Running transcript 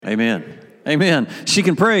Amen. Amen. She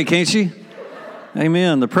can pray, can't she?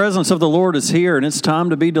 Amen. The presence of the Lord is here, and it's time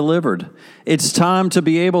to be delivered. It's time to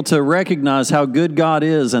be able to recognize how good God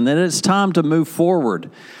is, and that it's time to move forward.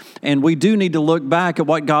 And we do need to look back at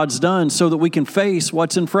what God's done so that we can face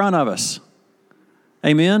what's in front of us.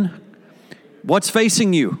 Amen. What's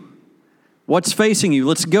facing you? What's facing you?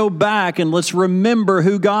 Let's go back and let's remember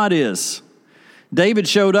who God is. David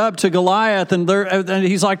showed up to Goliath, and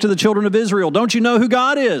he's like to the children of Israel, don't you know who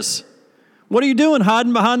God is? What are you doing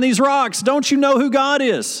hiding behind these rocks? Don't you know who God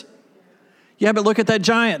is? Yeah, but look at that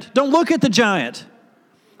giant. Don't look at the giant.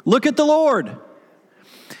 Look at the Lord.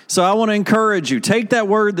 So I want to encourage you. Take that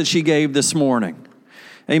word that she gave this morning.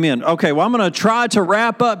 Amen. Okay, well, I'm going to try to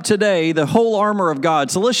wrap up today the whole armor of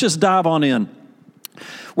God. So let's just dive on in.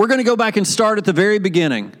 We're going to go back and start at the very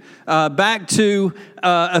beginning. Back to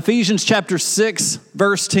Ephesians chapter 6,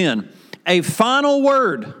 verse 10. A final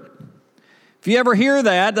word. If you ever hear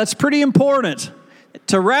that, that's pretty important.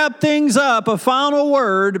 To wrap things up, a final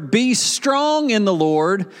word, be strong in the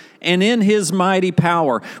Lord and in His mighty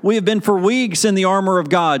power. We have been for weeks in the armor of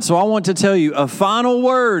God, so I want to tell you a final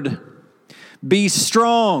word, be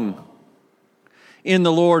strong in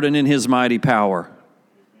the Lord and in His mighty power.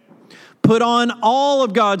 Put on all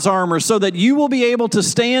of God's armor so that you will be able to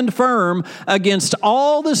stand firm against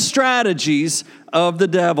all the strategies of the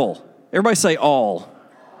devil. Everybody say all.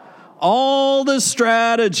 All the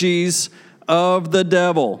strategies of the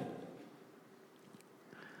devil.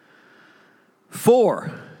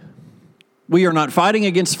 4, we are not fighting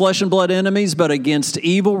against flesh and blood enemies, but against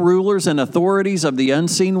evil rulers and authorities of the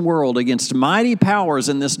unseen world, against mighty powers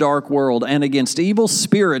in this dark world, and against evil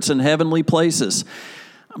spirits in heavenly places.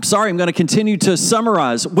 I'm going to continue to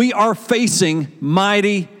summarize. We are facing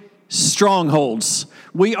mighty strongholds.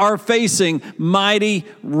 We are facing mighty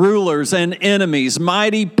rulers and enemies,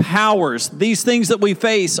 mighty powers. These things that we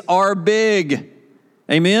face are big.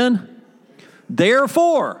 Amen?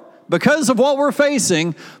 Therefore, because of what we're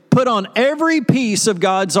facing, put on every piece of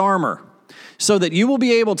God's armor so that you will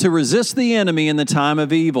be able to resist the enemy in the time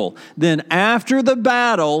of evil. Then after the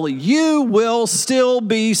battle, you will still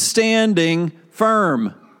be standing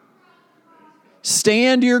firm.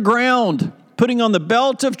 Stand your ground, putting on the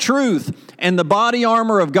belt of truth and the body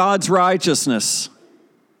armor of God's righteousness.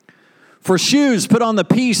 For shoes, put on the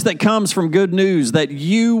peace that comes from good news, that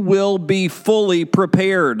you will be fully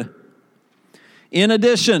prepared. In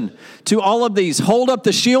addition to all of these, hold up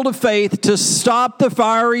the shield of faith to stop the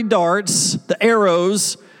fiery darts, the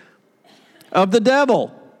arrows of the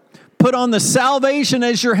devil. Put on the salvation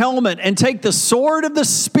as your helmet and take the sword of the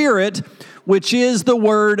Spirit, which is the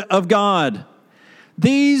word of God.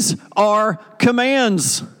 These are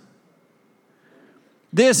commands.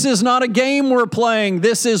 This is not a game we're playing.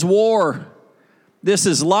 This is war. This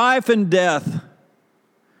is life and death.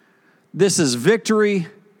 This is victory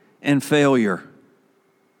and failure.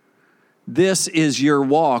 This is your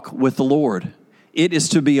walk with the Lord. It is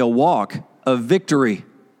to be a walk of victory.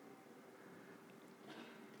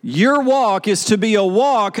 Your walk is to be a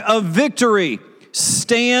walk of victory.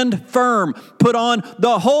 Stand firm. Put on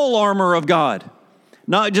the whole armor of God.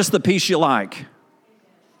 Not just the piece you like.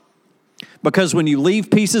 Because when you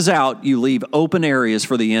leave pieces out, you leave open areas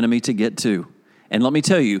for the enemy to get to. And let me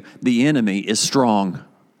tell you, the enemy is strong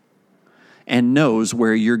and knows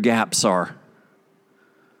where your gaps are.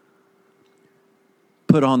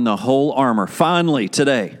 Put on the whole armor. Finally,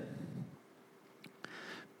 today,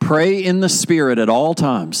 pray in the Spirit at all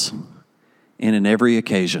times and in every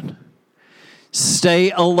occasion.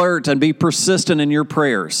 Stay alert and be persistent in your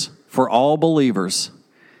prayers for all believers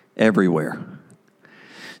everywhere.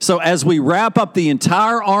 So as we wrap up the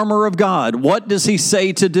entire armor of God, what does He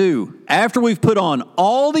say to do? After we've put on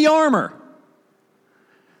all the armor,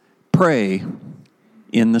 pray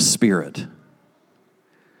in the Spirit.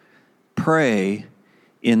 Pray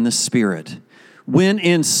in the Spirit. When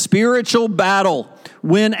in spiritual battle,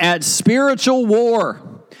 when at spiritual war,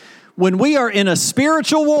 when we are in a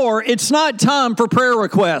spiritual war, it's not time for prayer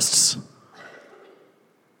requests.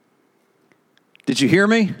 Did you hear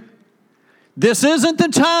me? This isn't the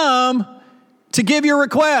time to give your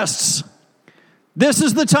requests. This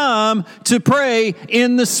is the time to pray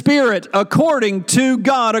in the Spirit according to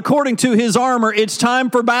God, according to His armor. It's time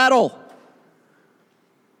for battle.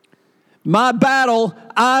 My battle,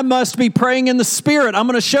 I must be praying in the Spirit. I'm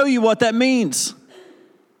going to show you what that means.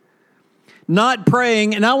 Not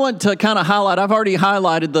praying, and I want to kind of highlight, I've already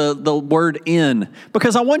highlighted the word in,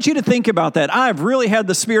 because I want you to think about that. I've really had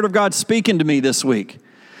the Spirit of God speaking to me this week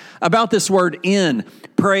about this word in.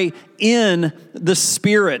 Pray in the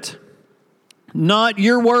Spirit. Not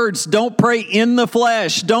your words. Don't pray in the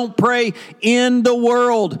flesh. Don't pray in the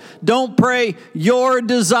world. Don't pray your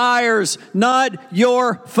desires, not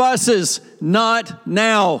your fusses. Not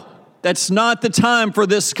now. That's not the time for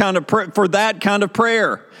this kind of for that kind of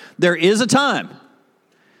prayer. There is a time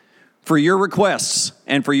for your requests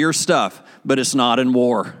and for your stuff, but it's not in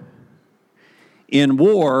war. In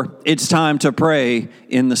war, it's time to pray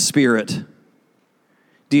in the Spirit.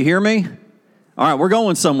 Do you hear me? All right, we're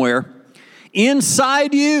going somewhere.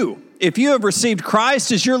 Inside you, if you have received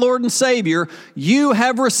Christ as your Lord and Savior, you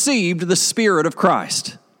have received the Spirit of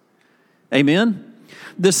Christ. Amen?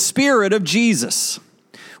 The Spirit of Jesus.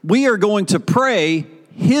 We are going to pray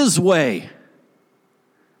His way.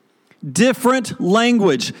 Different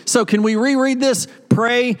language. So can we reread this?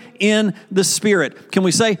 Pray in the Spirit. Can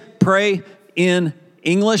we say pray in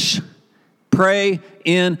English? Pray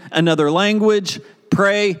in another language?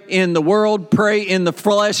 Pray in the world, pray in the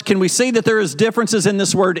flesh. Can we see that there is differences in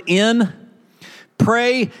this word in?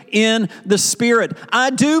 Pray in the Spirit. I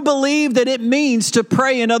do believe that it means to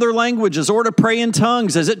pray in other languages or to pray in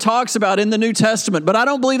tongues as it talks about in the New Testament, but I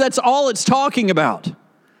don't believe that's all it's talking about.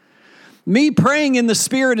 Me praying in the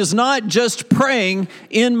Spirit is not just praying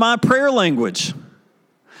in my prayer language,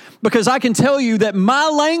 because I can tell you that my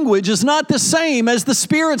language is not the same as the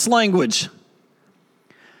Spirit's language.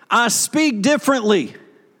 I speak differently.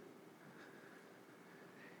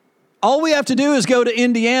 All we have to do is go to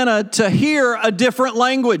Indiana to hear a different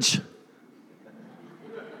language.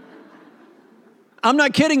 I'm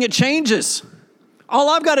not kidding, it changes. All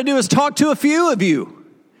I've got to do is talk to a few of you.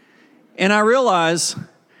 And I realize,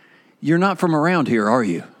 you're not from around here, are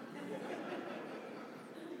you?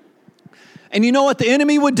 And you know what the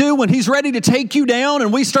enemy would do when he's ready to take you down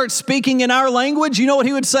and we start speaking in our language? You know what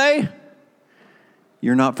he would say?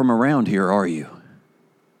 You're not from around here, are you?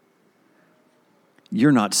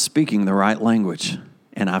 You're not speaking the right language,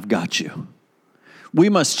 and I've got you. We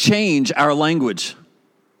must change our language.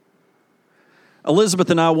 Elizabeth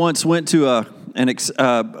and I once went to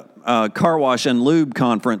a car wash and lube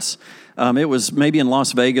conference. It was maybe in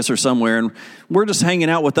Las Vegas or somewhere, and we're just hanging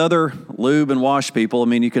out with other lube and wash people. I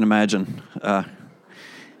mean, you can imagine. It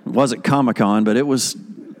wasn't Comic-Con, but it was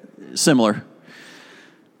similar.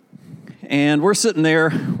 And we're sitting there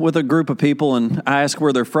with a group of people, and I ask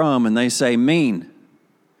where they're from, and they say, Maine.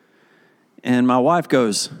 And my wife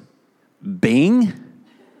goes, Bing?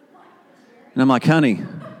 And I'm like, honey,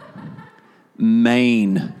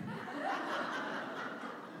 Maine.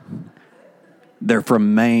 They're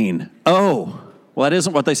from Maine. Oh, well, that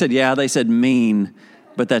isn't what they said. Yeah, they said mean,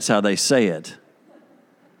 but that's how they say it.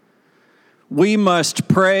 We must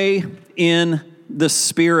pray in the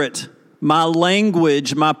Spirit. My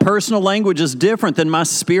language, my personal language is different than my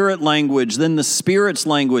spirit language, than the Spirit's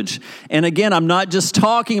language. And again, I'm not just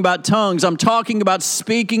talking about tongues. I'm talking about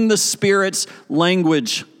speaking the Spirit's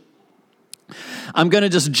language. I'm going to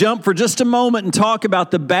just jump for just a moment and talk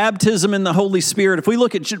about the baptism in the Holy Spirit. If we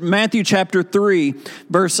look at Matthew chapter 3,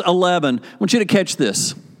 verse 11, I want you to catch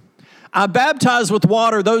this. I baptize with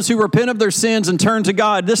water those who repent of their sins and turn to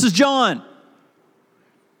God. This is John.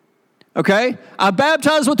 Okay? I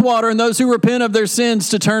baptize with water and those who repent of their sins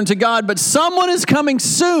to turn to God. But someone is coming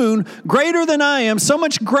soon, greater than I am, so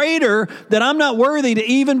much greater that I'm not worthy to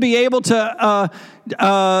even be able to,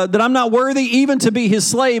 that I'm not worthy even to be his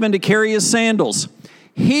slave and to carry his sandals.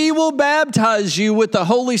 He will baptize you with the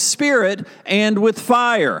Holy Spirit and with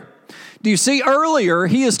fire. Do you see earlier,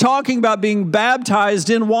 he is talking about being baptized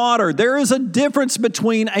in water. There is a difference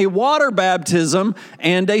between a water baptism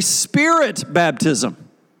and a spirit baptism.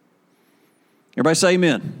 Everybody say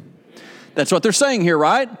amen. That's what they're saying here,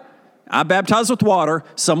 right? I baptize with water.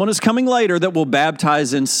 Someone is coming later that will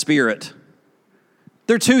baptize in spirit.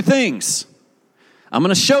 They're two things. I'm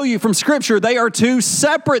going to show you from Scripture they are two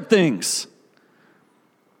separate things.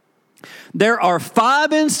 There are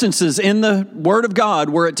 5 instances in the Word of God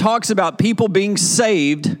where it talks about people being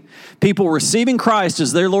saved, people receiving Christ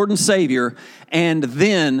as their Lord and Savior, and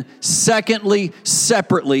then secondly,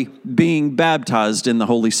 separately, being baptized in the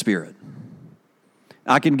Holy Spirit.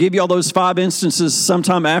 I can give you all those 5 instances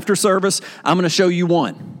sometime after service. I'm going to show you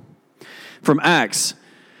one from Acts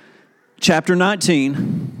chapter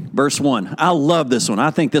 19, verse 1. I love this one. I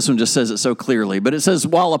think this one just says it so clearly. But it says,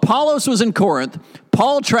 while Apollos was in Corinth,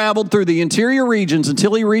 Paul traveled through the interior regions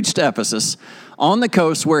until he reached Ephesus on the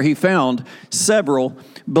coast where he found several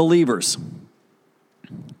believers.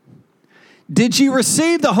 Did you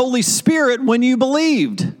receive the Holy Spirit when you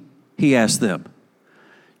believed? He asked them.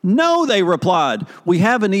 No, they replied, we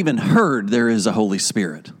haven't even heard there is a Holy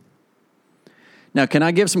Spirit. Now, can I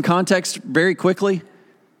give some context very quickly?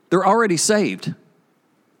 They're already saved.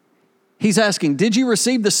 He's asking, did you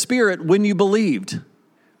receive the Spirit when you believed?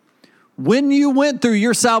 When you went through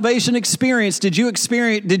your salvation experience, did you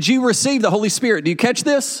receive the Holy Spirit? Do you catch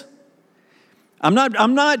this? I'm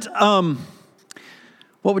not,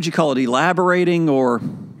 what would you call it, elaborating or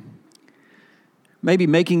maybe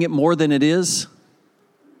making it more than it is?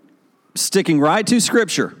 Sticking right to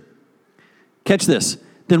Scripture. Catch this.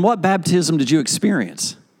 Then what baptism did you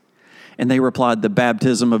experience? And they replied, the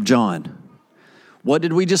baptism of John. What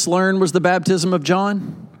did we just learn was the baptism of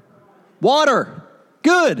John? Water.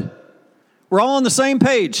 Good. We're all on the same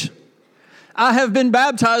page. I have been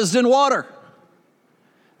baptized in water.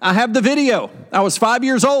 I have the video. I was 5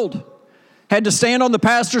 years old. Had to stand on the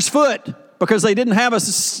pastor's foot because they didn't have a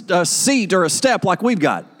seat or a step like we've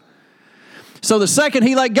got. So the second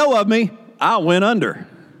he let go of me, I went under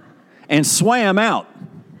and swam out.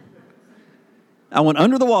 I went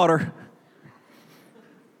under the water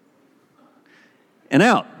and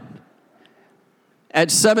out.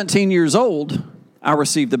 At 17 years old, I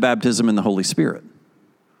received the baptism in the Holy Spirit.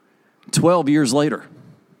 12 years later.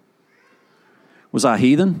 Was I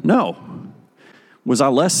heathen? No. Was I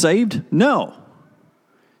less saved? No.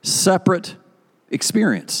 Separate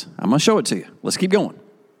experience. I'm going to show it to you. Let's keep going.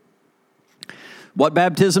 What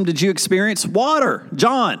baptism did you experience? Water.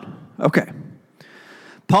 John. Okay.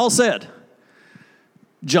 Paul said,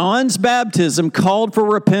 John's baptism called for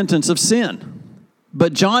repentance of sin.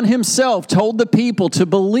 But John himself told the people to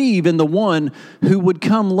believe in the one who would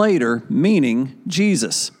come later, meaning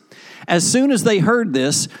Jesus. As soon as they heard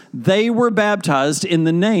this, they were baptized in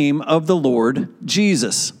the name of the Lord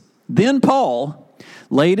Jesus. Then Paul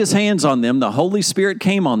laid his hands on them, the Holy Spirit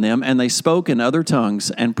came on them, and they spoke in other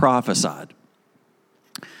tongues and prophesied.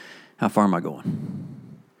 How far am I going?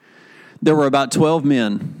 There were about 12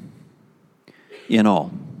 men in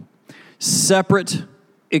all. Separate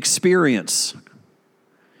experience.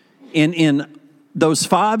 In those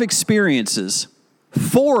 5 experiences,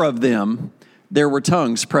 4 of them, there were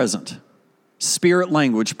tongues present, spirit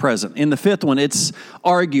language present. In the 5th one, it's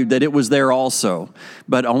argued that it was there also,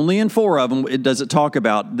 but only in 4 of them does it talk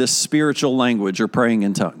about this spiritual language or praying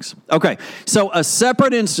in tongues. Okay, so a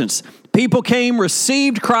separate instance. People came,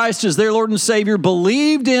 received Christ as their Lord and Savior,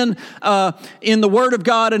 believed in the Word of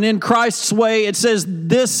God and in Christ's way. It says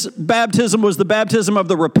this baptism was the baptism of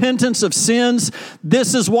the repentance of sins.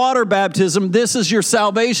 This is water baptism. This is your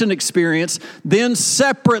salvation experience. Then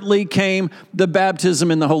separately came the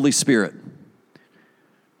baptism in the Holy Spirit.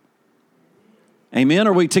 Amen?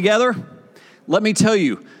 Are we together? Let me tell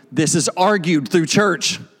you, this is argued through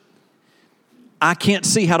church. I can't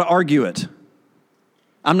see how to argue it.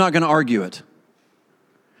 I'm not going to argue it.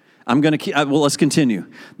 Let's continue.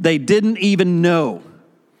 They didn't even know.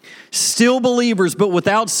 Still believers, but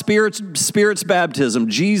without Spirit's baptism,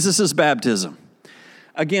 Jesus' baptism.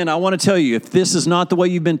 Again, I want to tell you, if this is not the way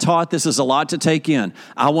you've been taught, this is a lot to take in.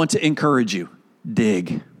 I want to encourage you.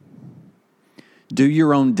 Dig. Do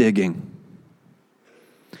your own digging.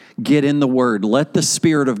 Get in the Word. Let the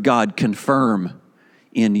Spirit of God confirm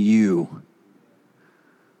in you.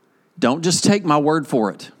 Don't just take my word for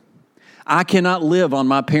it. I cannot live on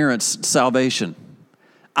my parents' salvation.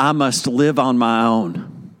 I must live on my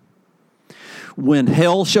own. When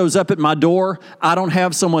hell shows up at my door, I don't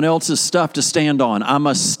have someone else's stuff to stand on. I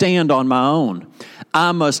must stand on my own.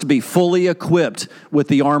 I must be fully equipped with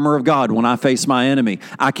the armor of God when I face my enemy.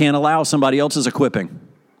 I can't allow somebody else's equipping.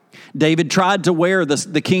 David tried to wear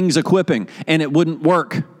the king's equipping, and it wouldn't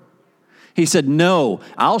work. He said, no,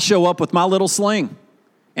 I'll show up with my little sling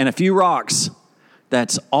and a few rocks.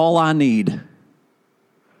 That's all I need.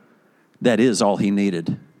 That is all he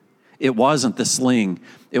needed. It wasn't the sling.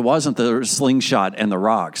 It wasn't the slingshot and the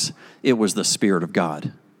rocks. It was the Spirit of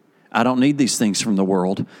God. I don't need these things from the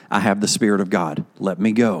world. I have the Spirit of God. Let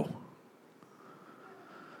me go.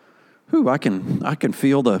 Ooh, I can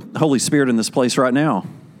feel the Holy Spirit in this place right now.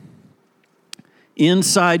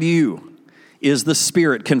 Inside you is the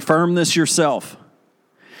Spirit. Confirm this yourself.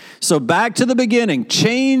 So back to the beginning,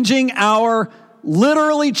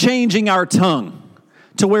 literally changing our tongue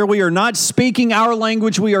to where we are not speaking our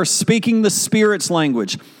language, we are speaking the Spirit's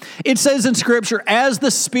language. It says in Scripture, as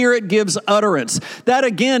the Spirit gives utterance. That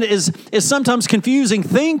again is sometimes confusing,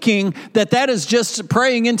 thinking that is just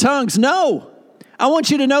praying in tongues. No. I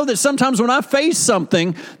want you to know that sometimes when I face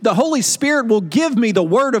something, the Holy Spirit will give me the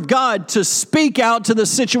Word of God to speak out to the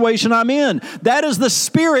situation I'm in. That is the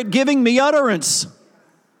Spirit giving me utterance.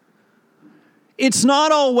 It's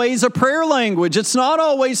not always a prayer language. It's not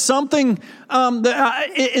always something,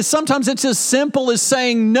 sometimes it's as simple as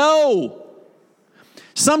saying no.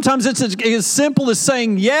 Sometimes it's as simple as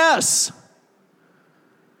saying yes.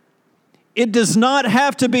 It does not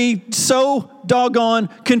have to be so doggone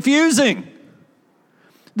confusing.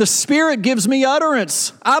 The Spirit gives me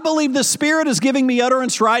utterance. I believe the Spirit is giving me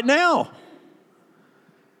utterance right now.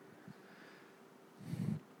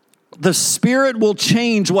 The Spirit will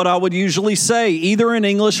change what I would usually say, either in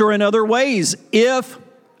English or in other ways, if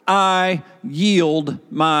I yield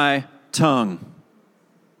my tongue.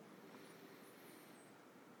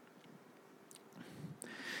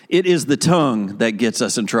 It is the tongue that gets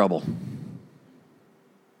us in trouble.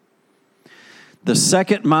 The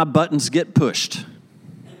second my buttons get pushed,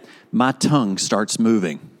 my tongue starts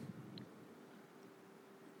moving.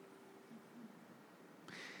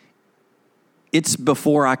 It's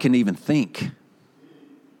before I can even think.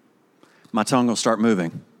 My tongue will start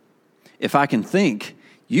moving. If I can think,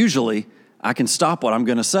 usually I can stop what I'm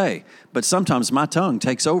going to say. But sometimes my tongue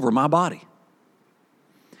takes over my body.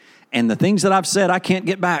 And the things that I've said, I can't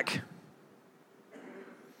get back.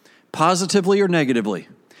 Positively or negatively.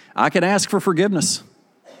 I can ask for forgiveness.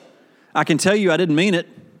 I can tell you I didn't mean it.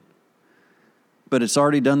 But it's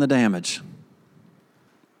already done the damage.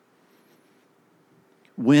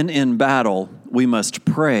 When in battle, we must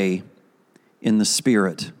pray in the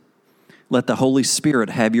Spirit. Let the Holy Spirit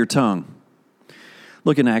have your tongue.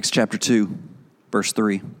 Look in Acts chapter 2, verse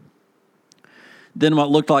 3. Then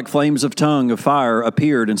what looked like flames of tongue of fire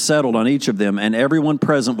appeared and settled on each of them, and everyone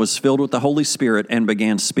present was filled with the Holy Spirit and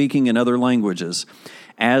began speaking in other languages,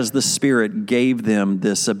 as the Spirit gave them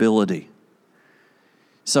this ability.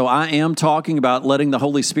 So I am talking about letting the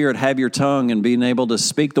Holy Spirit have your tongue and being able to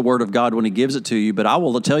speak the Word of God when He gives it to you. But I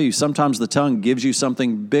will tell you, sometimes the tongue gives you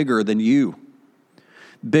something bigger than you,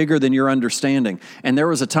 bigger than your understanding. And there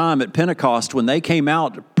was a time at Pentecost when they came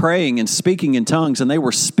out praying and speaking in tongues, and they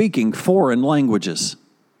were speaking foreign languages.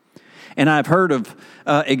 And I've heard of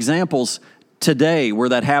examples today where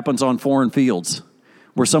that happens on foreign fields,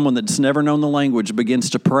 where someone that's never known the language begins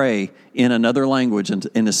to pray in another language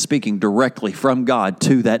and is speaking directly from God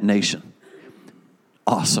to that nation.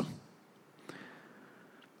 Awesome.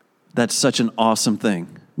 That's such an awesome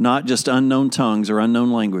thing. Not just unknown tongues or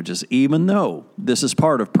unknown languages, even though this is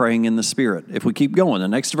part of praying in the Spirit. If we keep going, the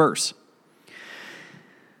next verse.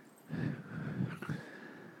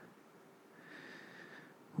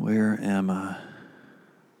 Where am I?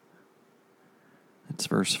 It's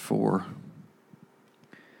verse 4.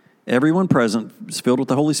 Everyone present was filled with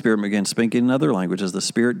the Holy Spirit and began speaking in other languages. The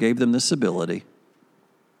Spirit gave them this ability.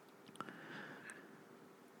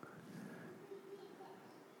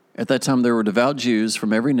 At that time, there were devout Jews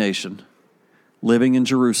from every nation living in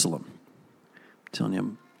Jerusalem. I'm telling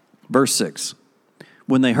you. Verse 6.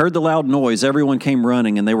 When they heard the loud noise, everyone came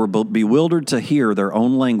running, and they were bewildered to hear their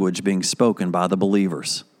own language being spoken by the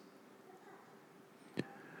believers.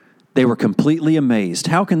 They were completely amazed.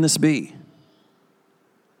 How can this be?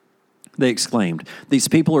 They exclaimed, these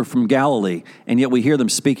people are from Galilee, and yet we hear them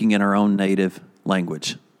speaking in our own native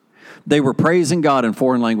language. They were praising God in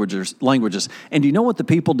foreign languages. And do you know what the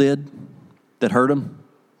people did that heard them?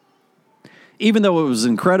 Even though it was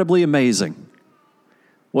incredibly amazing,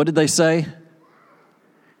 what did they say?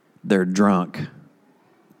 They're drunk.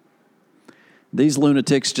 These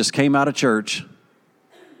lunatics just came out of church,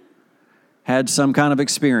 had some kind of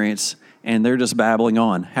experience, and they're just babbling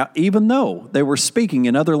on. Even though they were speaking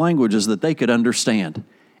in other languages that they could understand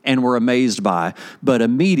and were amazed by, but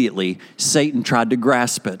immediately Satan tried to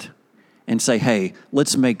grasp it and say, hey,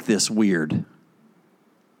 let's make this weird.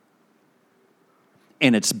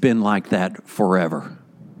 And it's been like that forever.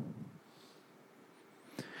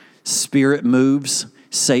 Spirit moves,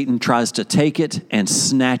 Satan tries to take it and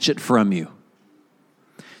snatch it from you.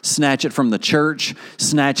 Snatch it from the church,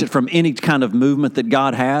 snatch it from any kind of movement that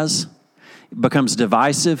God has. It becomes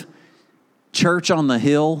divisive. Church on the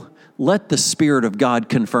hill, let the Spirit of God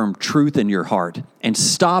confirm truth in your heart and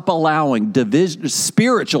stop allowing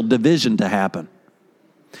spiritual division to happen.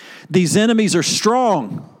 These enemies are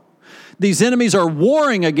strong. These enemies are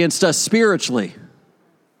warring against us spiritually.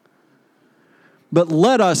 But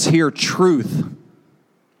let us hear truth.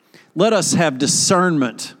 Let us have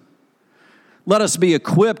discernment. Let us be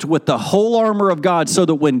equipped with the whole armor of God so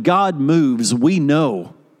that when God moves, we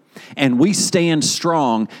know and we stand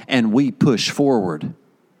strong and we push forward.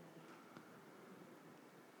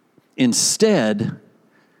 Instead,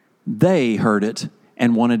 they heard it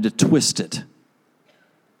and wanted to twist it.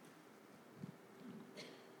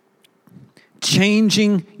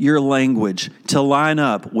 Changing your language to line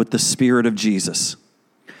up with the Spirit of Jesus.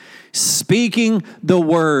 Speaking the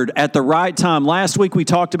word at the right time. Last week we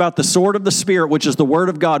talked about the sword of the Spirit, which is the word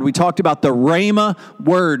of God. We talked about the Rhema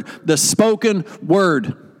word, the spoken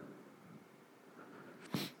word.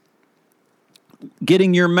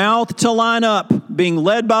 Getting your mouth to line up, being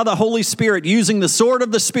led by the Holy Spirit, using the sword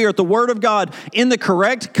of the Spirit, the Word of God, in the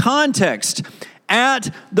correct context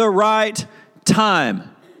at the right time.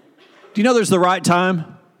 Do you know there's the right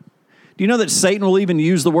time? Do you know that Satan will even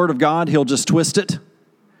use the Word of God? He'll just twist it.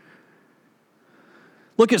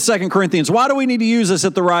 Look at 2 Corinthians. Why do we need to use this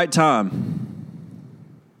at the right time?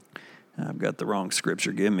 I've got the wrong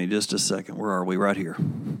scripture. Give me just a second. Where are we? Right here.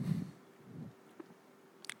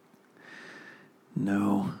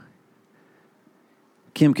 No.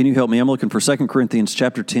 Kim, can you help me? I'm looking for 2 Corinthians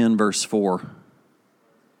chapter 10, verse 4.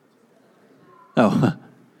 Oh.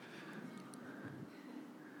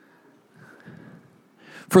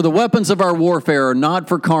 For the weapons of our warfare are not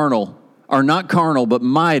carnal, but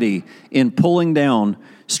mighty in pulling down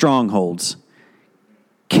strongholds.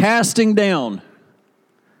 Casting down.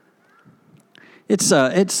 It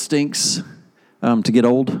stinks to get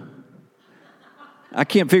old. I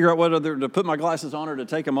can't figure out whether to put my glasses on or to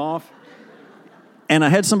take them off. And I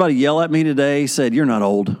had somebody yell at me today, said, "You're not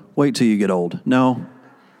old. Wait till you get old." No.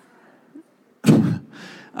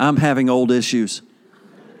 I'm having old issues.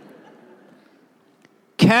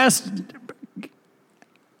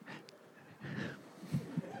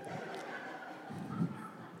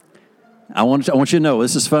 I want you to know,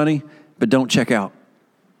 this is funny, but don't check out.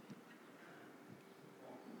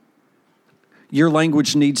 Your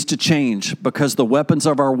language needs to change because the weapons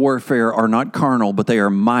of our warfare are not carnal, but they are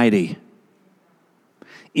mighty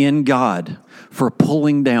in God for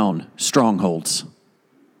pulling down strongholds.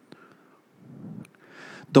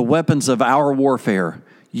 The weapons of our warfare.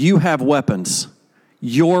 You have weapons.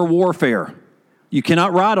 Your warfare. You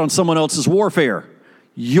cannot ride on someone else's warfare.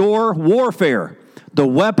 Your warfare. The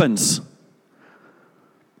weapons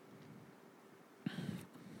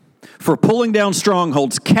for pulling down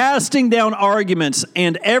strongholds, casting down arguments,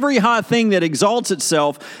 and every high thing that exalts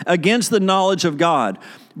itself against the knowledge of God,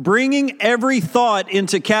 bringing every thought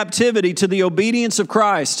into captivity to the obedience of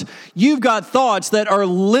Christ. You've got thoughts that are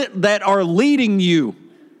leading you,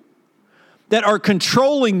 that are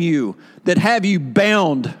controlling you, that have you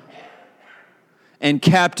bound and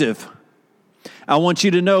captive. I want you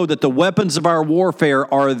to know that the weapons of our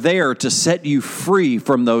warfare are there to set you free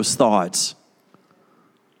from those thoughts.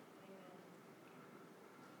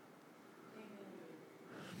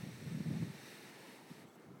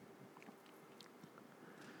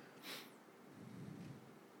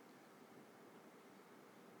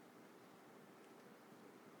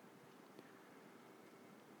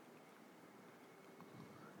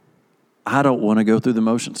 I don't want to go through the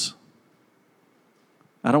motions.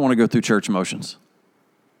 I don't want to go through church motions.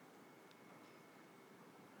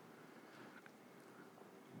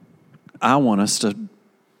 I want us to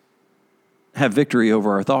have victory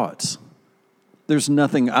over our thoughts. I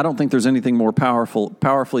don't think there's anything more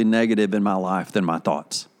powerfully negative in my life than my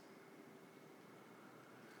thoughts.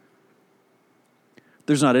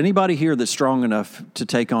 There's not anybody here that's strong enough to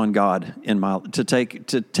take on God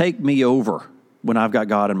to take me over. When I've got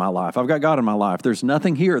God in my life. I've got God in my life. There's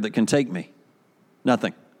nothing here that can take me.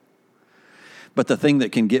 Nothing. But the thing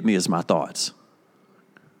that can get me is my thoughts.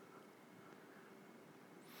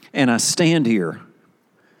 And I stand here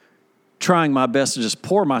trying my best to just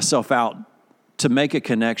pour myself out to make a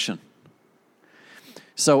connection.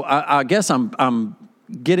 So I guess I'm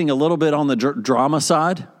getting a little bit on the drama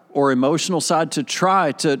side or emotional side to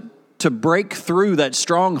try to break through that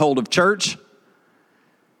stronghold of church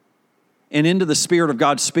and into the Spirit of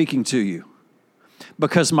God speaking to you.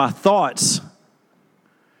 Because my thoughts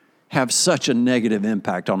have such a negative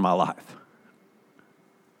impact on my life.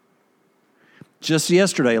 Just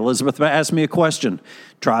yesterday, Elizabeth asked me a question,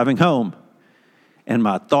 driving home, and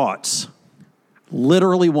my thoughts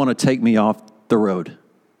literally want to take me off the road.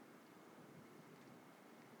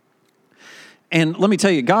 And let me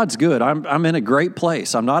tell you, God's good. I'm in a great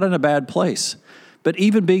place. I'm not in a bad place. But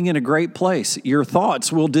even being in a great place, your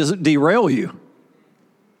thoughts will derail you.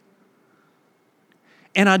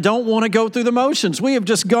 And I don't want to go through the motions. We have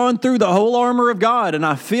just gone through the whole armor of God, and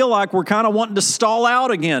I feel like we're kind of wanting to stall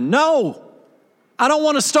out again. No, I don't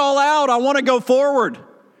want to stall out. I want to go forward. Have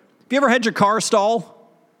you ever had your car stall?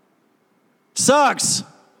 Sucks.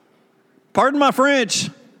 Pardon my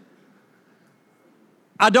French.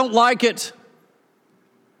 I don't like it.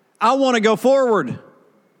 I want to go forward.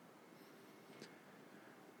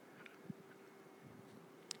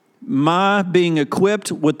 My being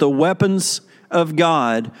equipped with the weapons of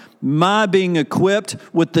God, my being equipped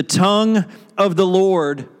with the tongue of the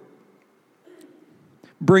Lord,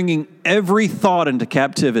 bringing every thought into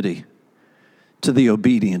captivity to the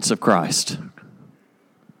obedience of Christ.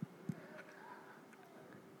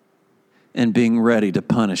 and being ready to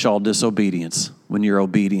punish all disobedience when your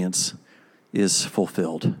obedience is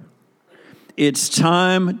fulfilled. It's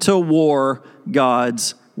time to war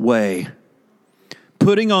God's way.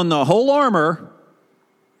 Putting on the whole armor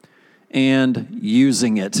and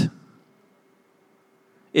using it.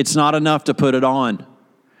 It's not enough to put it on.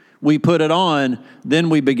 We put it on, then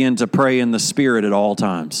we begin to pray in the Spirit at all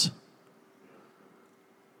times.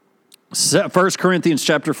 1 Corinthians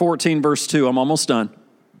chapter 14, verse 2, I'm almost done.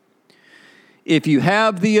 If you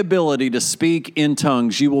have the ability to speak in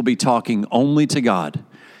tongues, you will be talking only to God.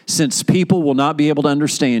 Since people will not be able to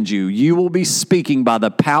understand you, you will be speaking by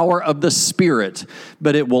the power of the Spirit,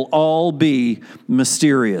 but it will all be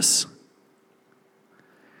mysterious.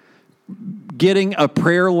 Getting a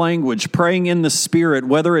prayer language, praying in the Spirit,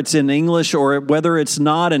 whether it's in English or whether it's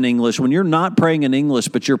not in English, when you're not praying in English,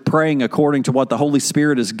 but you're praying according to what the Holy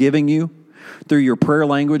Spirit is giving you through your prayer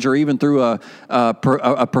language or even through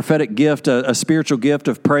a prophetic gift, a spiritual gift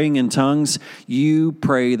of praying in tongues, you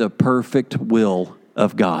pray the perfect will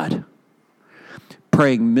of God.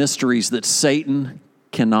 Praying mysteries that Satan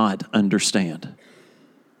cannot understand.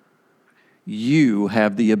 You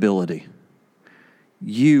have the ability.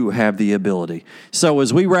 You have the ability. So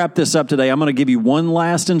as we wrap this up today, I'm going to give you one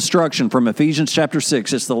last instruction from Ephesians chapter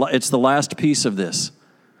 6. It's the last piece of this.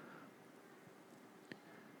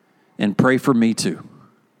 And pray for me too.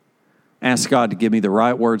 Ask God to give me the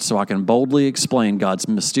right words so I can boldly explain God's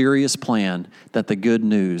mysterious plan that the good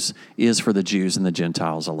news is for the Jews and the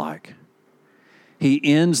Gentiles alike. He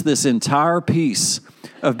ends this entire piece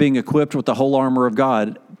of being equipped with the whole armor of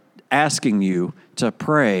God, asking you to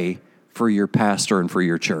pray for your pastor and for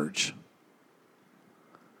your church.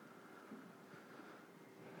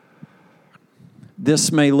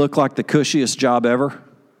 This may look like the cushiest job ever.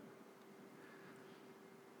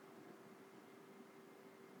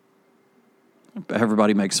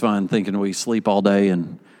 Everybody makes fun thinking we sleep all day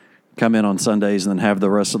and come in on Sundays and then have the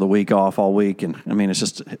rest of the week off all week. And I mean, it's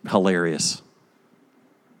just hilarious.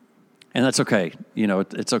 And that's okay. You know,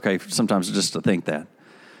 it's okay sometimes just to think that.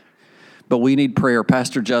 But we need prayer.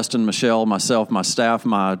 Pastor Justin, Michelle, myself, my staff,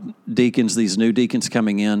 my deacons, these new deacons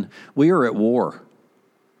coming in, we are at war.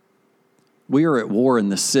 We are at war in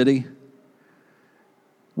this city.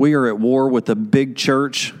 We are at war with the big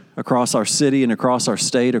church across our city and across our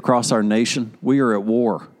state, across our nation. We are at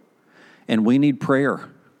war. And we need prayer.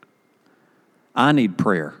 I need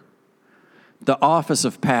prayer. The office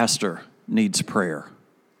of pastor needs prayer.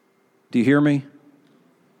 Do you hear me?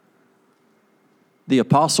 The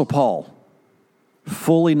Apostle Paul,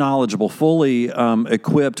 fully knowledgeable, fully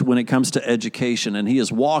equipped when it comes to education, and he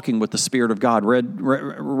is walking with the Spirit of God,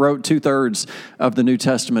 wrote 2/3 of the New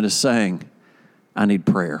Testament as saying, I need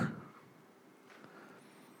prayer.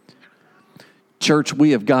 Church,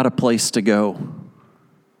 we have got a place to go,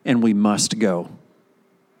 and we must go.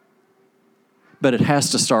 But it has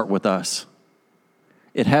to start with us.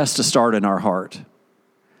 It has to start in our heart.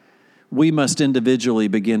 We must individually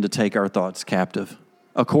begin to take our thoughts captive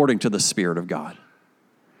according to the Spirit of God.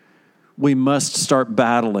 We must start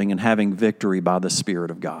battling and having victory by the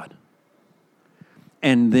Spirit of God.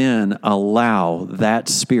 And then allow that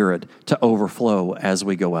Spirit to overflow as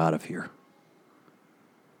we go out of here.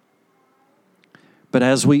 But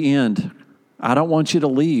as we end, I don't want you to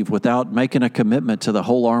leave without making a commitment to the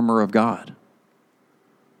whole armor of God.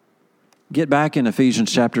 Get back in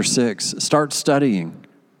Ephesians chapter 6. Start studying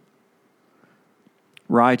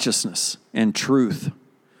righteousness and truth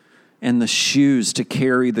and the shoes to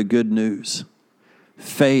carry the good news.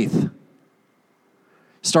 Faith.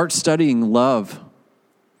 Start studying love.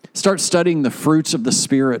 Start studying the fruits of the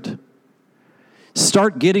Spirit.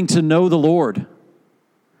 Start getting to know the Lord.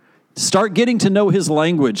 Start getting to know His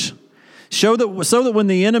language. So that when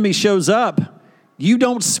the enemy shows up, you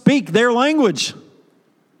don't speak their language.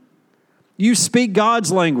 You speak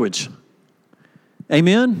God's language.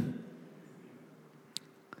 Amen?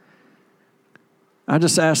 I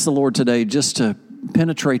just ask the Lord today just to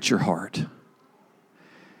penetrate your heart.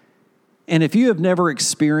 And if you have never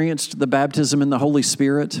experienced the baptism in the Holy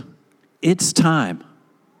Spirit, it's time.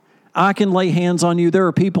 I can lay hands on you. There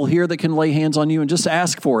are people here that can lay hands on you and just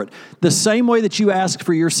ask for it. The same way that you ask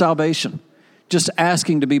for your salvation, just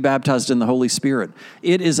asking to be baptized in the Holy Spirit.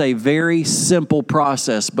 It is a very simple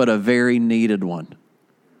process, but a very needed one.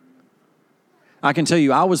 I can tell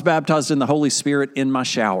you, I was baptized in the Holy Spirit in my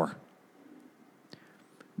shower.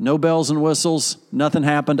 No bells and whistles, nothing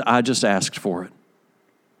happened. I just asked for it.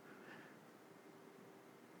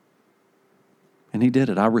 And He did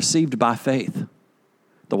it. I received by faith.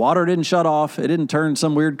 The water didn't shut off. It didn't turn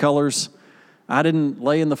some weird colors. I didn't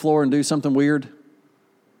lay in the floor and do something weird.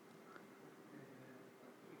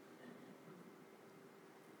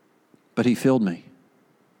 but he filled me.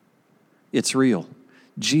 It's real.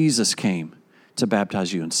 Jesus came to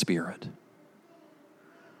baptize you in spirit.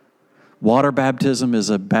 Water baptism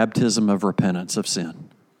is a baptism of repentance of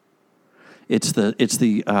sin. It's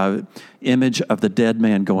the image of the dead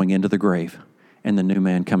man going into the grave and the new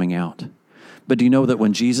man coming out. But do you know that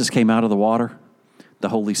when Jesus came out of the water, the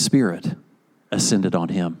Holy Spirit ascended on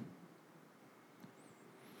him?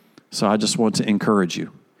 So I just want to encourage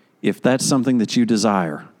you. If that's something that you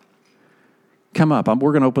desire, come up.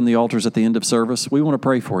 We're going to open the altars at the end of service. We want to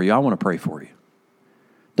pray for you. I want to pray for you.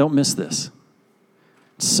 Don't miss this.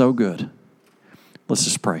 It's so good. Let's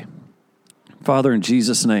just pray. Father, in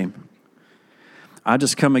Jesus' name, I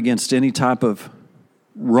just come against any type of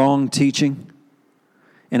wrong teaching,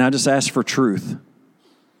 and I just ask for truth.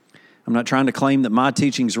 I'm not trying to claim that my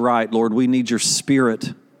teaching's right. Lord, we need your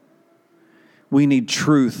Spirit. We need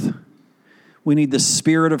truth. We need the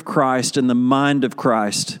Spirit of Christ and the mind of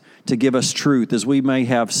Christ to give us truth, as we may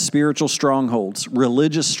have spiritual strongholds,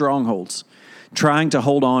 religious strongholds, trying to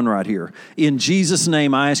hold on right here. In Jesus'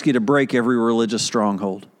 name, I ask you to break every religious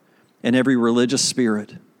stronghold and every religious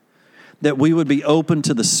spirit, that we would be open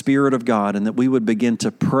to the Spirit of God and that we would begin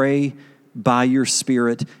to pray by your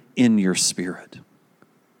Spirit, in your Spirit.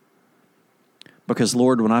 Because,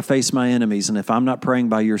 Lord, when I face my enemies, and if I'm not praying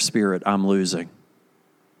by your Spirit, I'm losing.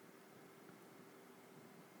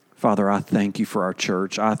 Father, I thank you for our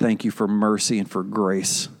church. I thank you for mercy and for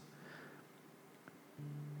grace.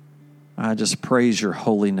 I just praise your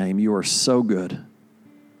holy name. You are so good.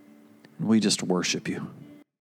 And we just worship you.